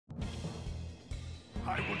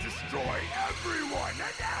I will destroy everyone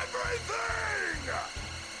and everything!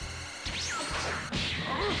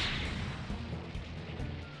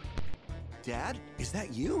 Dad, is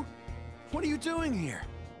that you? What are you doing here?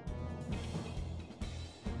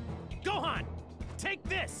 Gohan! Take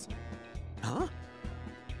this! Huh?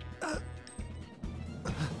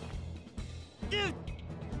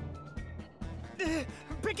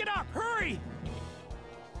 Pick it up! Hurry!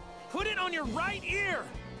 Put it on your right ear!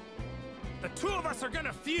 The two of us are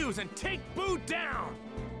gonna fuse and take Boo down!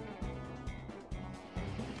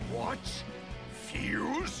 What?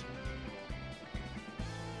 Fuse?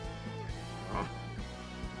 Huh?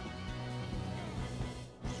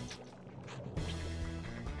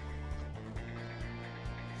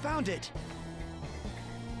 Found it!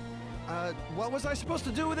 What was I supposed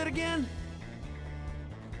to do with it again?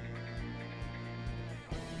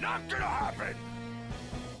 Not gonna happen!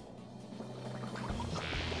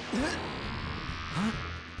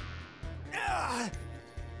 Huh?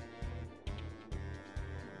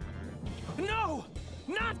 No!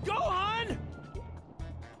 Not Gohan!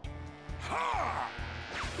 Ha!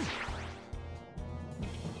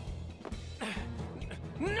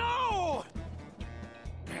 No!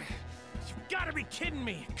 You've gotta be kidding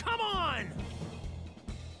me! Come on!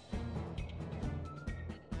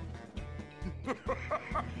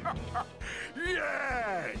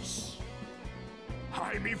 Yes!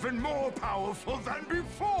 I'm even more powerful than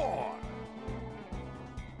before!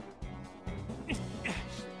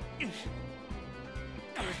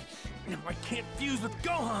 No, I can't fuse with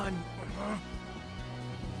Gohan!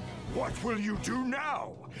 What will you do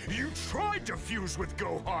now? You tried to fuse with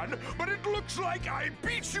Gohan, but it looks like I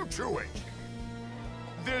beat you to it!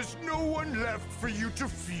 There's no one left for you to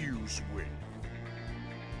fuse with.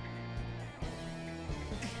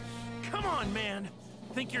 Come on, man!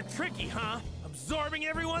 Think you're tricky, huh? Absorbing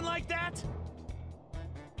everyone like that?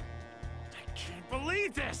 I can't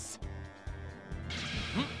believe this!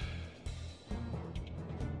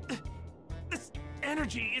 This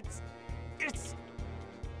energy, it's...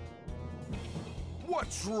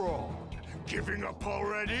 What's wrong? Giving up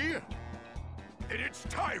already? Then it's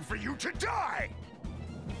time for you to die!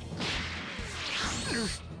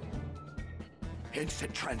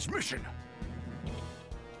 Instant transmission!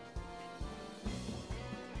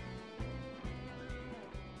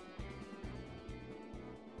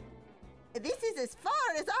 This is as far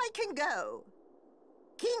as I can go.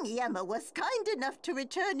 King Yama was kind enough to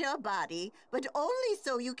return your body, but only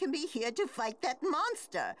so you can be here to fight that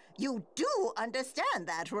monster. You do understand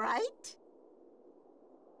that, right?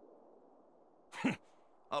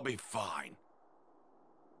 I'll be fine.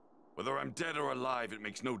 Whether I'm dead or alive, it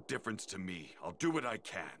makes no difference to me. I'll do what I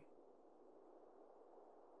can.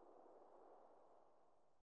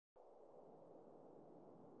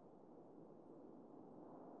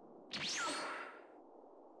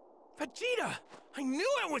 Vegeta! I knew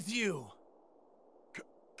it was you!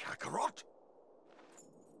 Kakarot?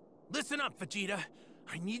 Listen up, Vegeta.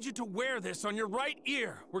 I need you to wear this on your right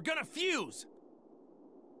ear. We're gonna fuse!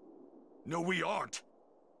 No, we aren't.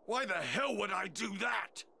 Why the hell would I do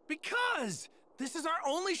that? Because! This is our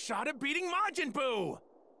only shot at beating Majin Buu!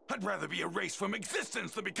 I'd rather be erased from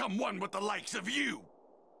existence than become one with the likes of you!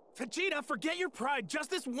 Vegeta, forget your pride just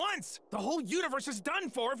this once! The whole universe is done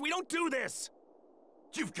for if we don't do this!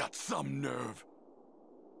 You've got some nerve.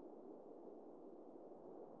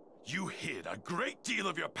 You hid a great deal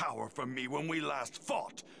of your power from me when we last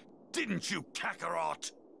fought, didn't you,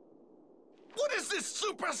 Kakarot? What is this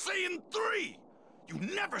Super Saiyan 3? You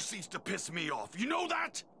never cease to piss me off, you know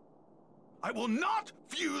that? I will not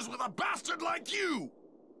fuse with a bastard like you!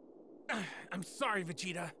 I'm sorry,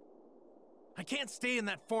 Vegeta. I can't stay in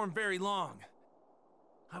that form very long.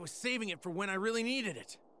 I was saving it for when I really needed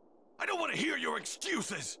it. I don't want to hear your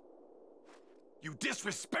excuses! You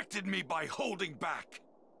disrespected me by holding back.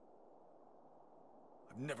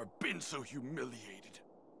 I've never been so humiliated.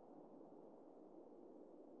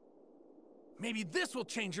 Maybe this will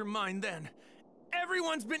change your mind then.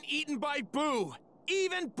 Everyone's been eaten by Boo!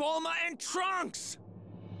 Even Bulma and Trunks!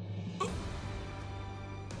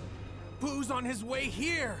 Boo's on his way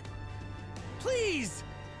here! Please!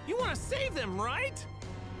 You want to save them, right?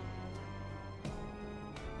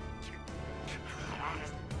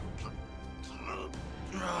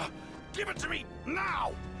 Give it to me,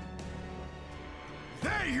 now!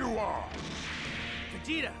 There you are!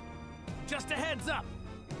 Vegeta, just a heads up.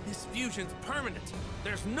 This fusion's permanent.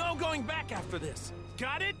 There's no going back after this.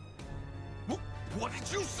 Got it? What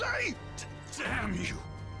did you say? Damn you!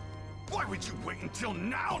 Why would you wait until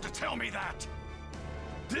now to tell me that?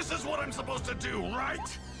 This is what I'm supposed to do,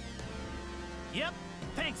 right? Yep.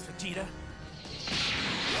 Thanks, Vegeta.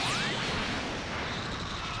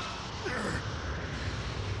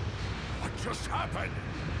 What just happened?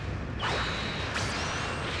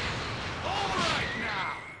 All right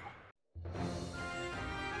now!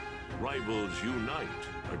 Rivals unite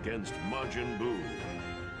against Majin Buu.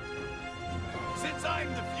 Since I'm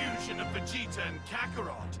the fusion of Vegeta and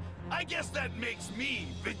Kakarot, I guess that makes me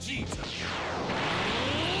Vegito.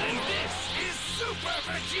 And this is Super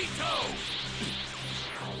Vegito!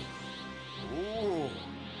 Ooh,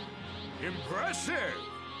 impressive!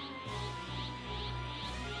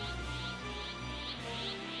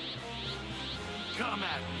 Come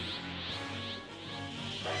at me.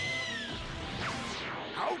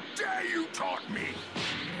 How dare you taunt me!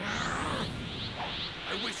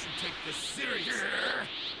 I wish you'd take this seriously.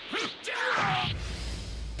 Who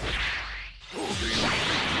do you think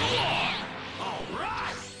you are? All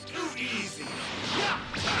right, too easy.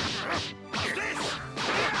 How's this?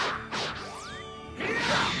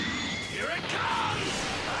 Here it comes!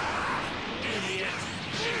 Idiot!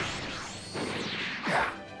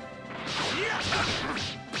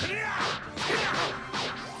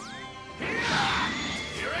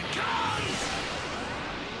 Here it comes!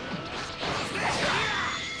 How's this?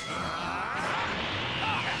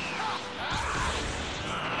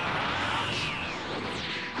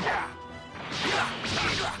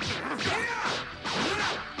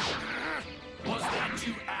 Was that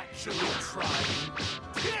you actually trying?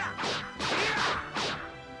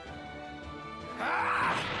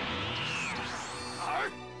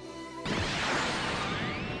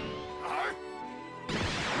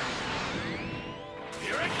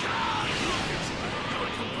 Here it comes! Look at you! You're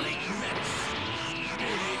a complete mess!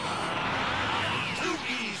 Too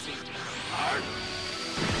easy!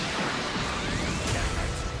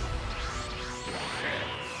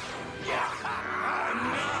 I'm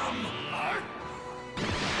numb!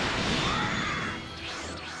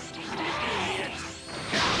 Idiot!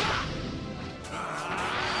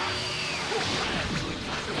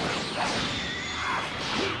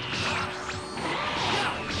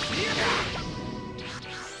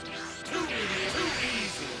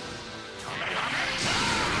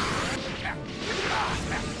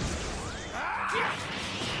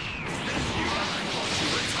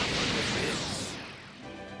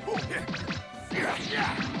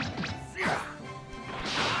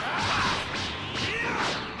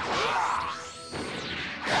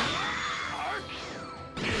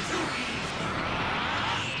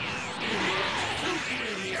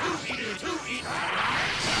 Too easy!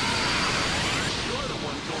 You're the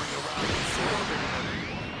one going around absorbing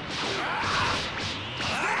everyone.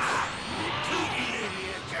 Too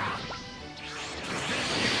idiot! Is this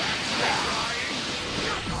you actually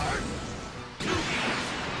trying? Too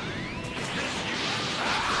easy! Is this you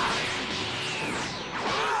trying?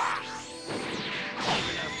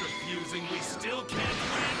 Even after fusing, we still can't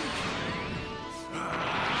win?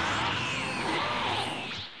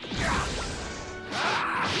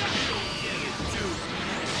 You don't get it, do you?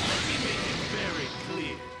 Let me make it very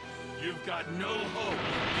clear. You've got no hope.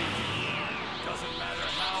 Doesn't matter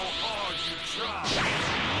how hard you try.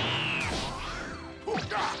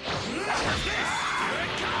 Here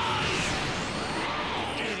it comes!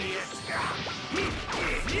 Idiot!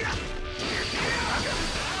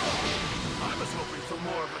 I was hoping for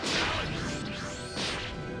more of a challenge.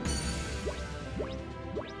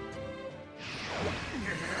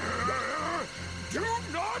 Do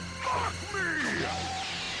not mock me!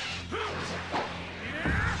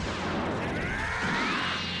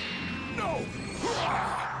 No!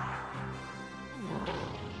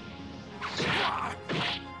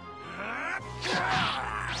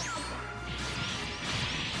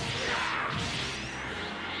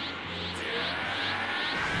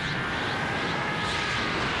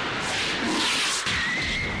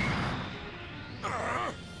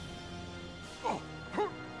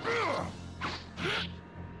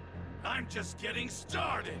 I'm just getting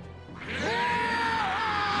started.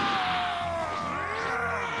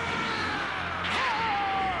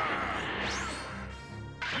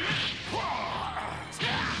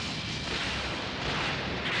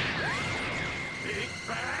 Big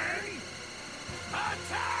Bang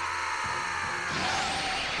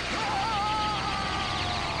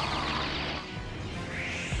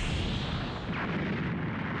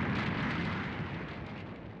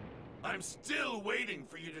I'm still waiting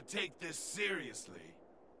for you to take this seriously.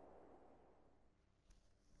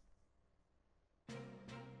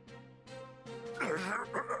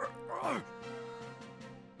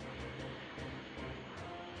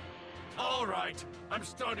 All right, I'm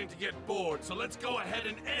starting to get bored, so let's go ahead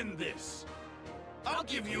and end this. I'll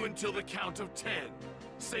give you until the count of 10.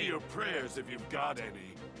 Say your prayers if you've got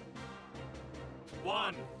any.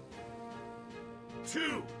 1,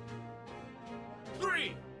 2,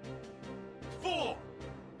 3, 4.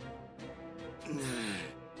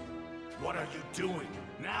 What are you doing?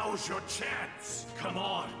 Now's your chance. Come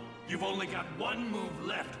on. You've only got one move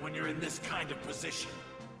left when you're in this kind of position.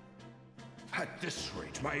 At this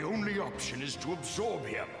rate, my only option is to absorb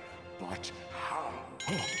him. But how?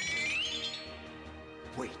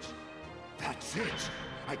 Wait, that's it.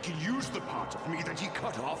 I can use the part of me that he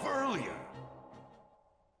cut off earlier.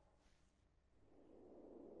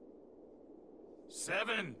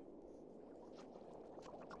 7,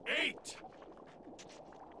 8.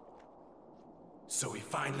 So he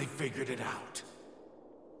finally figured it out.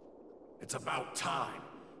 It's about time.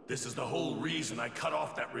 This is the whole reason I cut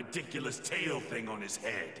off that ridiculous tail thing on his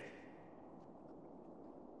head.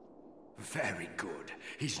 Very good.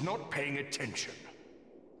 He's not paying attention.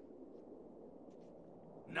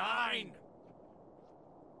 9.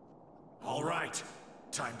 All right.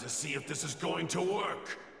 Time to see if this is going to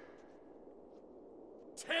work.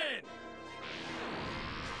 10.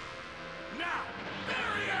 Now,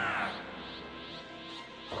 barrier!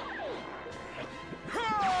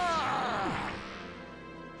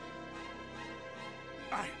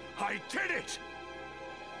 I did it!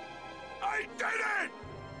 I did it!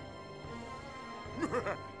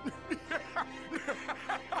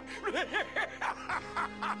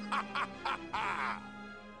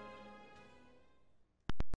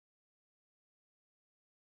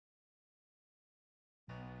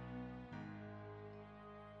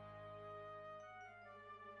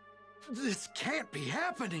 This can't be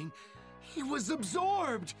happening. He was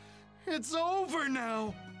absorbed. It's over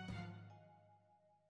now.